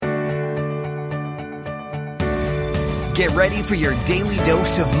Get ready for your daily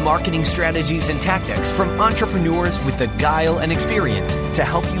dose of marketing strategies and tactics from entrepreneurs with the guile and experience to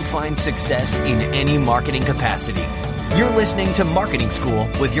help you find success in any marketing capacity. You're listening to Marketing School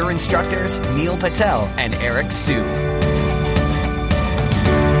with your instructors, Neil Patel and Eric Siu.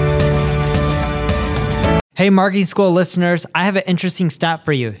 Hey, Marketing School listeners, I have an interesting stat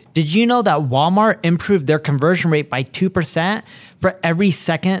for you. Did you know that Walmart improved their conversion rate by 2% for every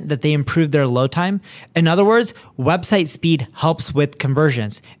second that they improved their load time? In other words, website speed helps with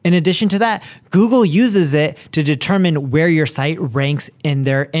conversions. In addition to that, Google uses it to determine where your site ranks in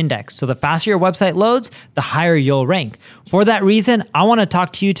their index. So the faster your website loads, the higher you'll rank. For that reason, I want to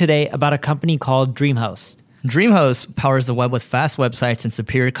talk to you today about a company called DreamHost. DreamHost powers the web with fast websites and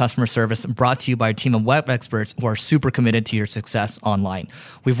superior customer service, brought to you by a team of web experts who are super committed to your success online.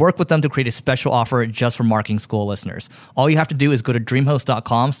 We've worked with them to create a special offer just for Marketing School listeners. All you have to do is go to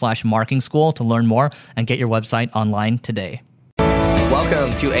dreamhost.com/marketing school to learn more and get your website online today.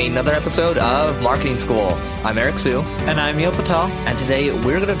 Welcome to another episode of Marketing School. I'm Eric Siu. And I'm Neil Patel. And today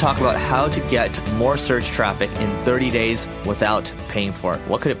we're going to talk about how to get more search traffic in 30 days without paying for it.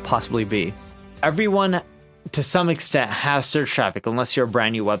 What could it possibly be? Everyone, to some extent, has search traffic, unless you're a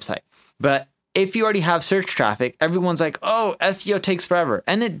brand new website. But if you already have search traffic, everyone's like, oh, SEO takes forever.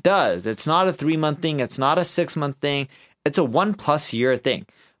 And it does. It's not a 3-month thing. It's not a 6-month thing. It's a 1+ year thing.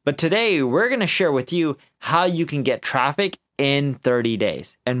 But today we're going to share with you how you can get traffic in 30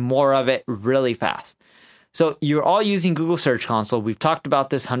 days and more of it really fast. So you're all using Google Search Console. We've talked about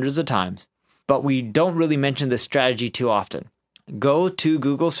this hundreds of times, but we don't really mention this strategy too often. Go to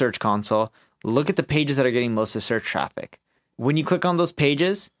Google Search Console. Look at the pages that are getting most of the search traffic. When you click on those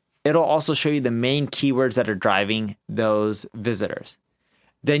pages, it'll also show you the main keywords that are driving those visitors.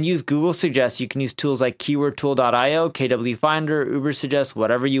 Then use Google Suggest. You can use tools like keywordtool.io, KW Finder, Ubersuggest,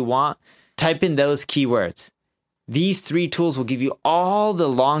 whatever you want. Type in those keywords. These 3 tools will give you all the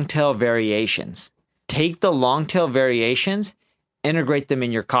long tail variations. Take the long tail variations, integrate them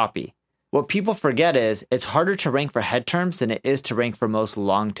in your copy. What people forget is it's harder to rank for head terms than it is to rank for most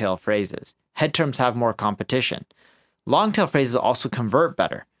long tail phrases. Head terms have more competition. Long tail phrases also convert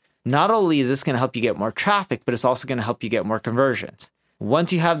better. Not only is this going to help you get more traffic, but it's also going to help you get more conversions.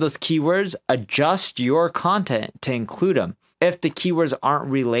 Once you have those keywords, adjust your content to include them. If the keywords aren't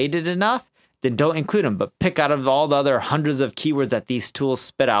related enough, then don't include them, but pick out of all the other hundreds of keywords that these tools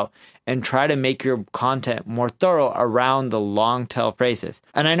spit out and try to make your content more thorough around the long tail phrases.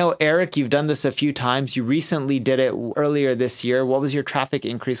 And I know, Eric, you've done this a few times. You recently did it earlier this year. What was your traffic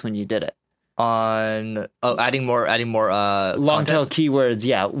increase when you did it? On adding more long tail keywords,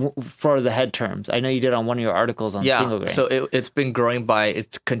 for the head terms. I know you did on one of your articles on Single Grain. So it's been growing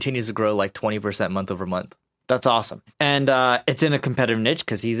it continues to grow like 20% month over month. That's awesome. And it's in a competitive niche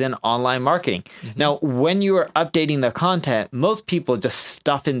because he's in online marketing. Mm-hmm. Now, when you are updating the content, most people just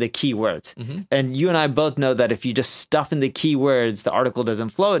stuff in the keywords. Mm-hmm. And you and I both know that if you just stuff in the keywords, the article doesn't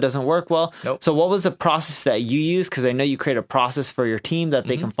flow. It doesn't work well. Nope. So what was the process that you use? Because I know you create a process for your team that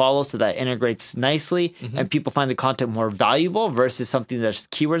they can follow so that integrates nicely and people find the content more valuable versus something that's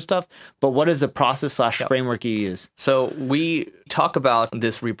keyword stuff. But what is the process / framework you use? So we talk about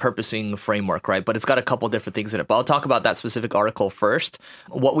this repurposing framework, right? But it's got a couple different things in it. But I'll talk about that specific article first.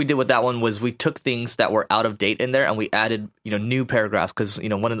 What we did with that one was we took things that were out of date in there and we added, new paragraphs because,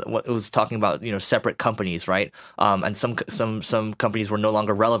 what it was talking about, separate companies, right? And some companies were no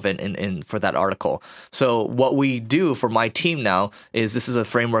longer relevant in for that article. So what we do for my team now is this is a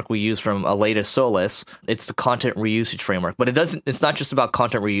framework we use from Aleta Solis. It's the content reusage framework, but it's not just about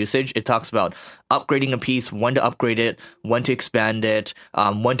content reusage. It talks about upgrading a piece, when to upgrade it, when to expand it,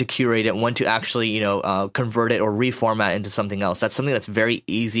 when to curate it, when to actually, convert it or reformat into something else. That's something that's very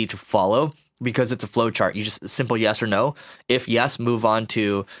easy to follow because it's a flow chart. You just simple yes or no. If yes, move on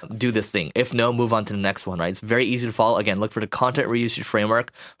to do this thing. If no, move on to the next one, right? It's very easy to follow. Again, look for the content reusage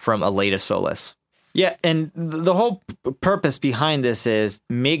framework from Aleta Solis. Yeah, and the whole purpose behind this is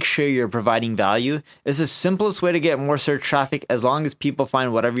make sure you're providing value. It's the simplest way to get more search traffic as long as people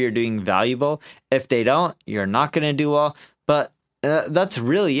find whatever you're doing valuable. If they don't, you're not going to do well. But that's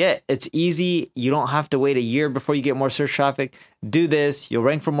really it. It's easy. You don't have to wait a year before you get more search traffic. Do this. You'll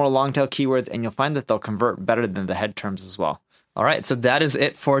rank for more long tail keywords, and you'll find that they'll convert better than the head terms as well. All right, so that is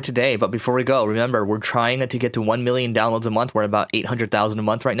it for today. But before we go, remember, we're trying to get to 1 million downloads a month. We're at about 800,000 a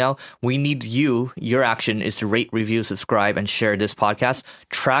month right now. We need you. Your action is to rate, review, subscribe, and share this podcast.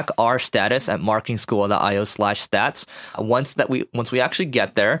 Track our status at marketingschool.io/stats. Once we actually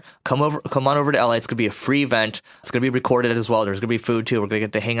get there, come on over to LA. It's going to be a free event. It's going to be recorded as well. There's going to be food too. We're going to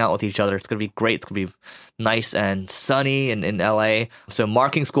get to hang out with each other. It's going to be great. It's going to be nice and sunny in LA. So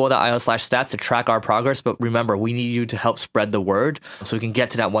marketingschool.io/stats to track our progress. But remember, we need you to help spread the word so we can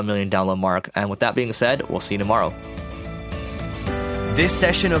get to that 1 million download mark. And with that being said, we'll see you tomorrow. This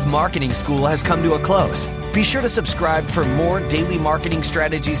session of Marketing School has come to a close. Be sure to subscribe for more daily marketing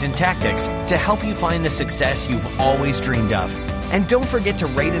strategies and tactics to help you find the success you've always dreamed of. And don't forget to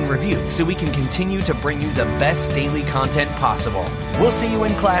rate and review so we can continue to bring you the best daily content possible. We'll see you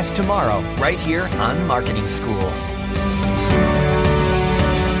in class tomorrow, right here on Marketing School.